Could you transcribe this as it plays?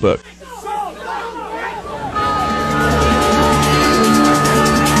Look.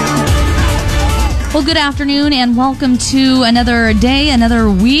 Well, good afternoon and welcome to another day,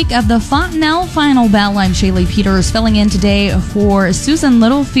 another week of the Fontenelle Final Bell. I'm Shaylee Peters filling in today for Susan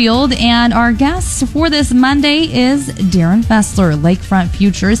Littlefield, and our guest for this Monday is Darin Fessler, Lakefront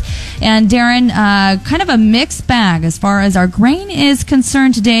Futures. And Darin, kind of a mixed bag as far as our grain is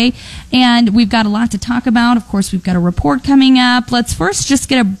concerned today, and we've got a lot to talk about. Of course, we've got a report coming up. Let's first just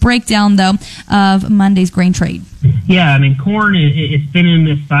get a breakdown, though, of Monday's grain trade. Yeah, I mean, corn, it's been in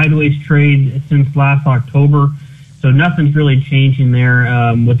this sideways trade since last October, so nothing's really changing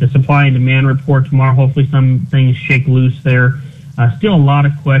there. With the supply and demand report tomorrow, hopefully some things shake loose there. Still a lot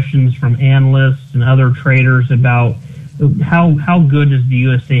of questions from analysts and other traders about how good does the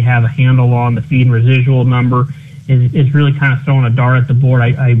USDA have a handle on the feed and residual number. It's really kind of throwing a dart at the board.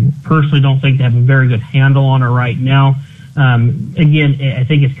 I personally don't think they have a very good handle on it right now. Again, I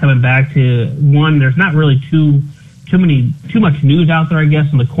think it's coming back to, one, there's not really too much news out there, I guess,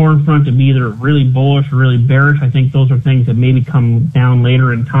 on the corn front to be either really bullish or really bearish. I think those are things that maybe come down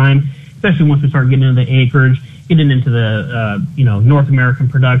later in time, especially once we start getting into the acreage, getting into the North American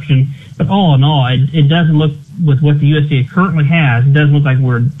production. But all in all, it doesn't look, with what the USDA currently has, it doesn't look like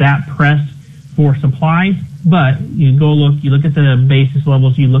we're that pressed for supplies. But you look at the basis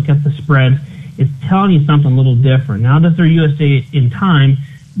levels, you look at the spreads, it's telling you something a little different. Now that they're USDA in time,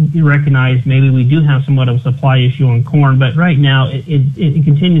 you recognize maybe we do have somewhat of a supply issue on corn, but right now it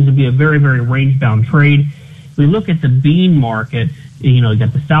continues to be a very, very range-bound trade. If we look at the bean market, you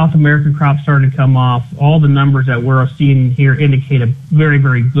got the South American crop starting to come off. All the numbers that we're seeing here indicate a very,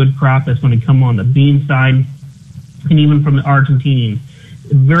 very good crop that's going to come on the bean side, and even from the Argentinians.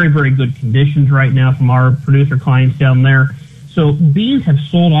 Very, very good conditions right now from our producer clients down there. So beans have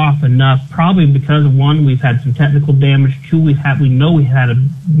sold off enough, probably because, one, we've had some technical damage. Two, we know we had a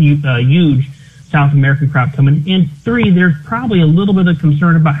huge South American crop coming. And three, there's probably a little bit of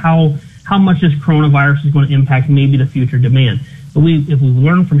concern about how much this coronavirus is going to impact maybe the future demand. But if we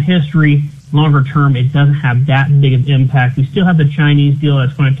learn from history, longer term, it doesn't have that big of an impact. We still have the Chinese deal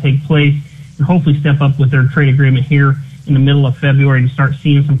that's going to take place and hopefully step up with their trade agreement here in the middle of February and start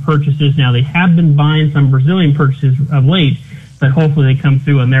seeing some purchases. Now, they have been buying some Brazilian purchases of late, but hopefully they come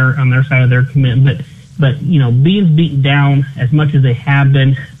through on their side of their commitment. But beans beaten down as much as they have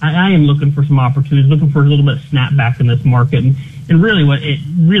been, I am looking for some opportunities, looking for a little bit of snapback in this market. And really what it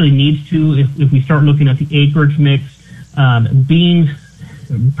really needs to, if we start looking at the acreage mix, beans,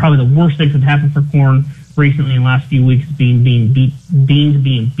 probably the worst thing that's happened for corn recently in the last few weeks, beans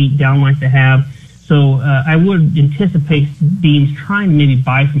being beat down like they have. So I would anticipate beans trying to maybe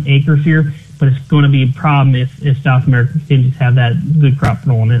buy some acres here, but it's going to be a problem if South America continues to have that good crop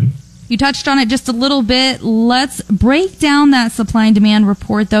rolling in. You touched on it just a little bit. Let's break down that supply and demand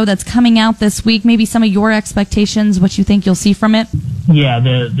report, though, that's coming out this week. Maybe some of your expectations, what you think you'll see from it. Yeah,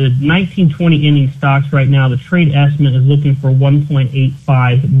 the 1920 ending stocks right now, the trade estimate is looking for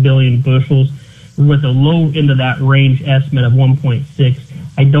 1.85 billion bushels with a low end of that range estimate of 1.6.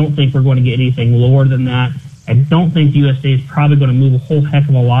 I don't think we're going to get anything lower than that. I don't think the USDA is probably going to move a whole heck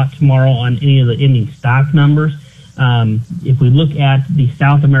of a lot tomorrow on any of the ending stock numbers. If we look at the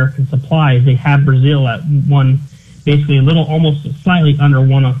South American supplies, they have Brazil at basically almost slightly under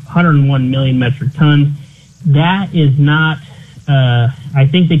 101 million metric tons. That is not, I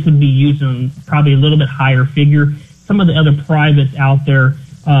think they could be using probably a little bit higher figure. Some of the other privates out there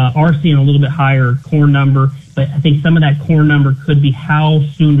are seeing a little bit higher corn number, but I think some of that corn number could be how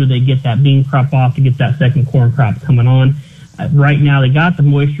soon do they get that bean crop off to get that second corn crop coming on. Right now, they got the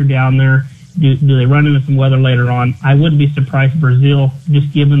moisture down there. Do they run into some weather later on? I wouldn't be surprised if Brazil,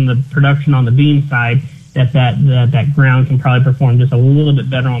 just given the production on the bean side, that ground can probably perform just a little bit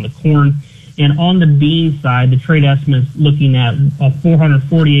better on the corn. And on the bean side, the trade estimate is looking at a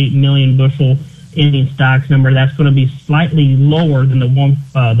 448 million bushel ending stocks number. That's going to be slightly lower than the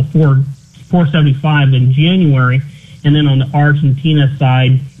 475 in January. And then on the Argentina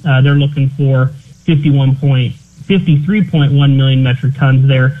side, they're looking for 53.1 million metric tons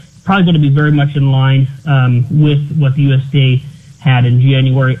there. Probably going to be very much in line with what the USDA had in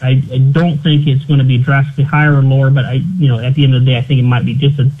January. I don't think it's going to be drastically higher or lower, but at the end of the day, I think it might be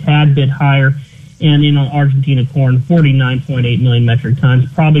just a tad bit higher. And on Argentina corn, 49.8 million metric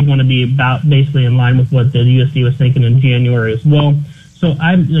tons, probably going to be about basically in line with what the USDA was thinking in January as well. So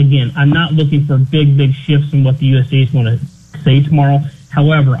I'm not looking for big shifts in what the USDA is going to say tomorrow.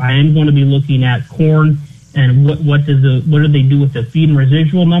 However, I am going to be looking at corn and what do they do with the feed and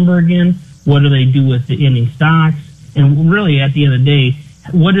residual number again? What do they do with the ending stocks? And really, at the end of the day,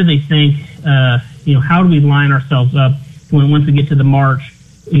 what do they think? How do we line ourselves up once we get to the March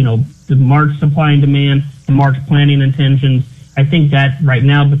the March supply and demand, the March planting intentions. I think that right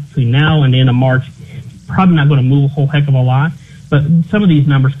now, between now and the end of March, probably not going to move a whole heck of a lot, but some of these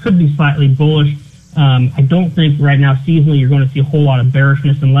numbers could be slightly bullish. I don't think right now seasonally you're going to see a whole lot of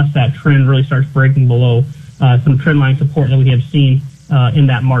bearishness unless that trend really starts breaking below some trend line support that we have seen in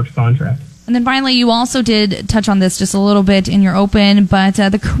that March contract. And then finally, you also did touch on this just a little bit in your open, but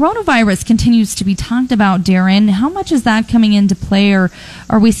the coronavirus continues to be talked about, Darin. How much is that coming into play, or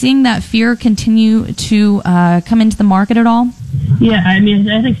are we seeing that fear continue to come into the market at all? Yeah, I mean,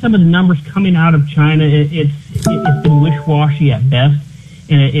 I think some of the numbers coming out of China, it's been wish-washy at best.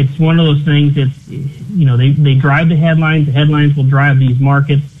 And it's one of those things that's, they drive the headlines. The headlines will drive these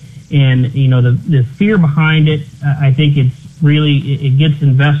markets. And, the fear behind it, I think it's really, it gets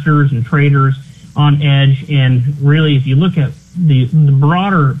investors and traders on edge. And really, if you look at the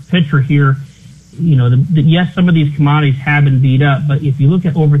broader picture here, yes, some of these commodities have been beat up. But if you look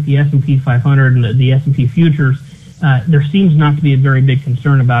at over at the S&P 500 and the S&P Futures, there seems not to be a very big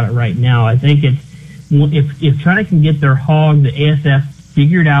concern about it right now. I think it's, if China can get their hog, the ASF,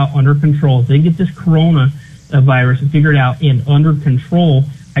 figured out under control, if they get this coronavirus figured out and under control,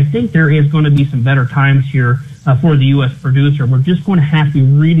 I think there is going to be some better times here for the U.S. producer. We're just going to have to be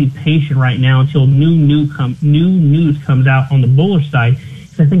really patient right now until new news comes out on the bullish side,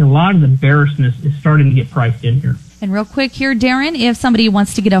 because I think a lot of the bearishness is starting to get priced in here. And real quick here, Darin, if somebody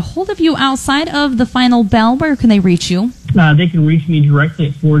wants to get a hold of you outside of the final bell, where can they reach you? They can reach me directly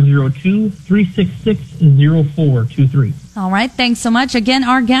at 402-366-0423. All right, thanks so much. Again,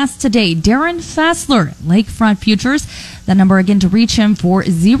 our guest today, Darin Fessler, Lakefront Futures. The number again to reach him,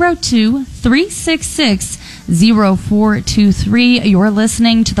 402-366-0423. You're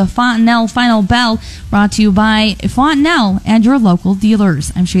listening to the Fontenelle Final Bell, brought to you by Fontenelle and your local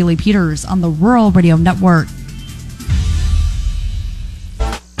dealers. I'm Shaylee Peters on the Rural Radio Network.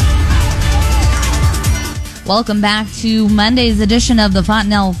 Welcome back to Monday's edition of the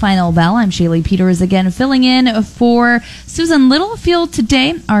Fontenelle Final Bell. I'm Shaylee Peters again, filling in for Susan Littlefield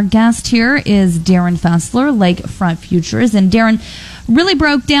today. Our guest here is Darin Fessler, Lakefront Futures. And Darin really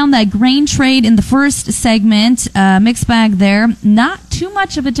broke down that grain trade in the first segment. Mixed bag there. Not too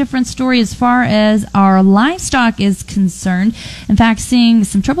much of a different story as far as our livestock is concerned. In fact, seeing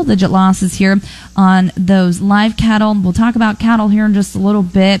some triple-digit losses here on those live cattle. We'll talk about cattle here in just a little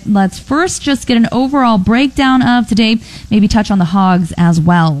bit. Let's first just get an overall breakdown of today, maybe touch on the hogs as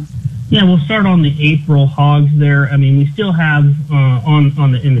well. Yeah, we'll start on the April hogs there. I mean, we still have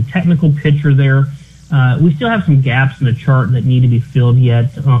in the technical picture there, we still have some gaps in the chart that need to be filled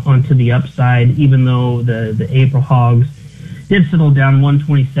yet onto the upside, even though the April hogs did settle down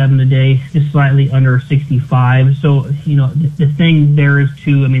 127 today, just slightly under 65. So, the thing there is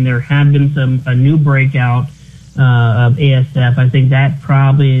too, I mean, there have been a new breakout of ASF. I think that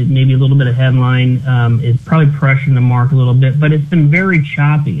probably, maybe a little bit of headline, is probably pressuring the market a little bit, but it's been very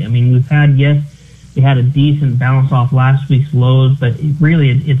choppy. I mean, we had a decent bounce off last week's lows, but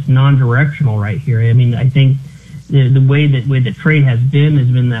it's non-directional right here. I mean, I think the way the trade has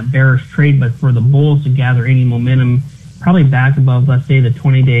been that bearish trade, but for the bulls to gather any momentum, probably back above, let's say, the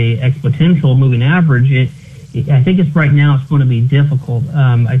 20-day exponential moving average, I think right now it's going to be difficult.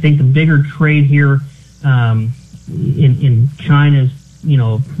 I think the bigger trade here in China's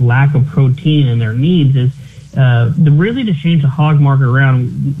lack of protein and their needs is to change the hog market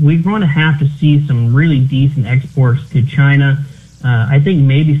around. We're going to have to see some really decent exports to China. I think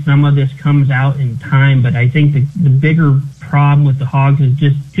maybe some of this comes out in time, but I think the bigger problem with the hogs is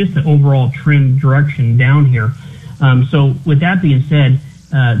just the overall trend direction down here. So with that being said,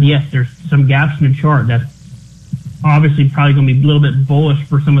 yes, there's some gaps in the chart. That's obviously probably going to be a little bit bullish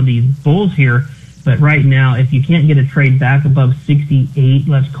for some of these bulls here. But right now, if you can't get a trade back above 68,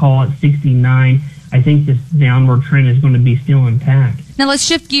 let's call it 69, I think this downward trend is going to be still intact. Now let's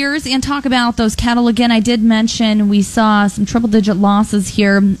shift gears and talk about those cattle again. I did mention we saw some triple-digit losses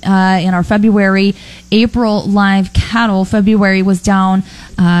here in our February, April live cattle. February was down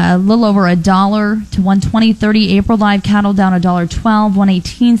a little over $1 to 120.30. April live cattle down $1.12,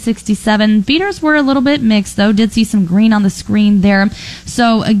 118.67. Feeders were a little bit mixed though. Did see some green on the screen there.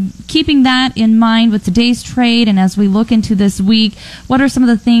 So keeping that in mind with today's trade and as we look into this week, what are some of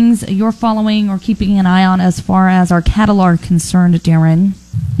the things you're following or keeping an eye on as far as our cattle are concerned, Darin?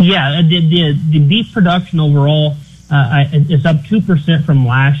 Yeah, the beef production overall is up 2% from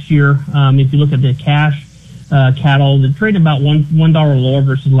last year. If you look at the cash cattle, they traded about $1 lower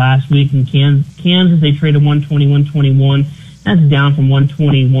versus last week. In Kansas, they traded 120, 121. That's down from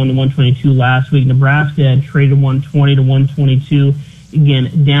 121 to 122 last week. Nebraska had traded 120 to 122.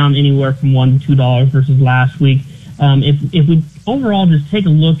 Again, down anywhere from $1 to $2 versus last week. If we overall, just take a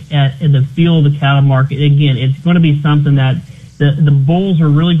look at the feel of the cattle market. Again, it's going to be something that the bulls are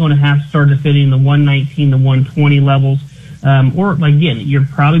really going to have to start defending the 119 to 120 levels. Or again, you're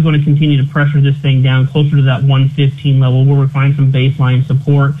probably going to continue to pressure this thing down closer to that 115 level where we find some baseline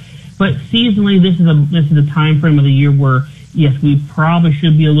support. But seasonally, this is a time frame of the year where, yes, we probably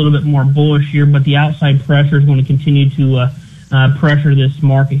should be a little bit more bullish here, but the outside pressure is going to continue to pressure this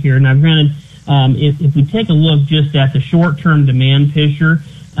market here. Now, granted, if we take a look just at the short-term demand picture,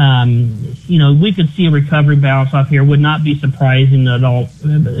 we could see a recovery bounce off here. Would not be surprising at all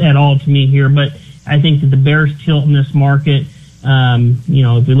to me here, but I think that the bearish tilt in this market,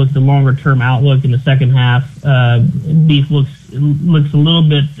 if we look at the longer-term outlook in the second half, beef looks a little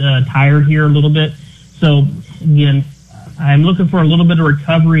bit tired here a little bit. So, again, I'm looking for a little bit of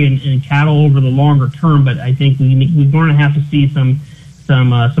recovery in cattle over the longer term, but I think we're going to have to see some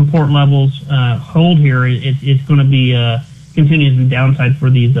support levels hold here. It's going to be continuing the downside for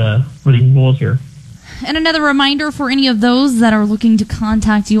these bulls here. And another reminder for any of those that are looking to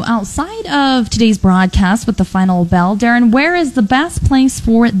contact you outside of today's broadcast with the final bell, Darin, where is the best place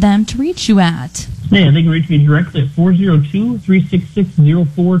for them to reach you at? Yeah, they can reach me directly at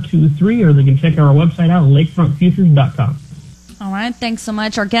 402-366-0423, or they can check our website out at lakefrontfutures.com. All right, thanks so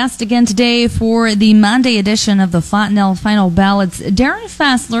much. Our guest again today for the Monday edition of the Fontenelle Final Bell, it's Darin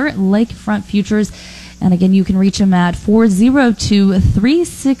Fessler, Lakefront Futures. And again, you can reach him at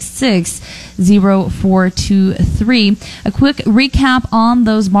 402-366-0423. A quick recap on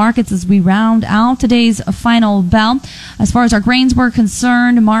those markets as we round out today's final bell. As far as our grains were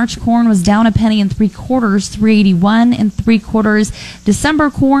concerned, March corn was down a penny and 3/4, 381 3/4.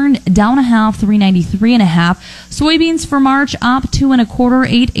 December corn down a half, 393 1/2. Soybeans for March up 2 1/4,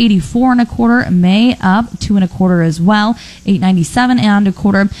 884 1/4. May up 2 1/4 as well, 897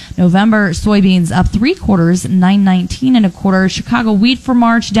 1/4. November soybeans up 3/4, 919 1/4. Chicago wheat for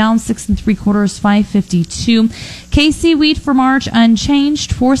March down 6 3/4, 552. KC wheat for March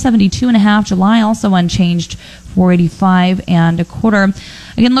unchanged, 472 1/2. July also unchanged, 485 1/4.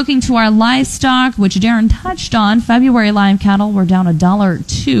 Again, looking to our livestock, which Darin touched on, February live cattle were down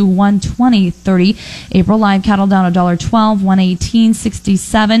 $1.02, 120.30. April live cattle down $1.12,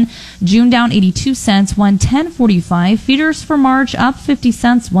 118.67. June down 82 cents, 110.45. Feeders for March up 50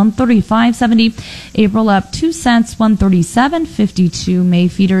 cents, 135.70. April up 2 cents, 137.52. May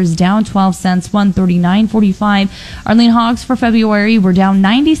feeders down 12 cents, 139.45. Our lean hogs for February were down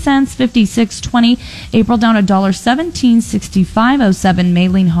 90 cents, 56.20. April down $1.17, 65.07. May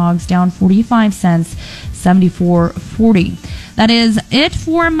lean hogs down 45 cents, 74.40. That is it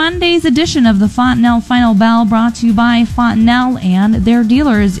for Monday's edition of the Fontenelle Final Bell, brought to you by Fontenelle and their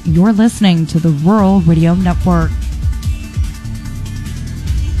dealers. You're listening to the Rural Radio Network.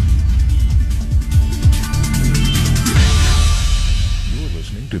 You're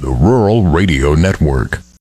listening to the Rural Radio Network.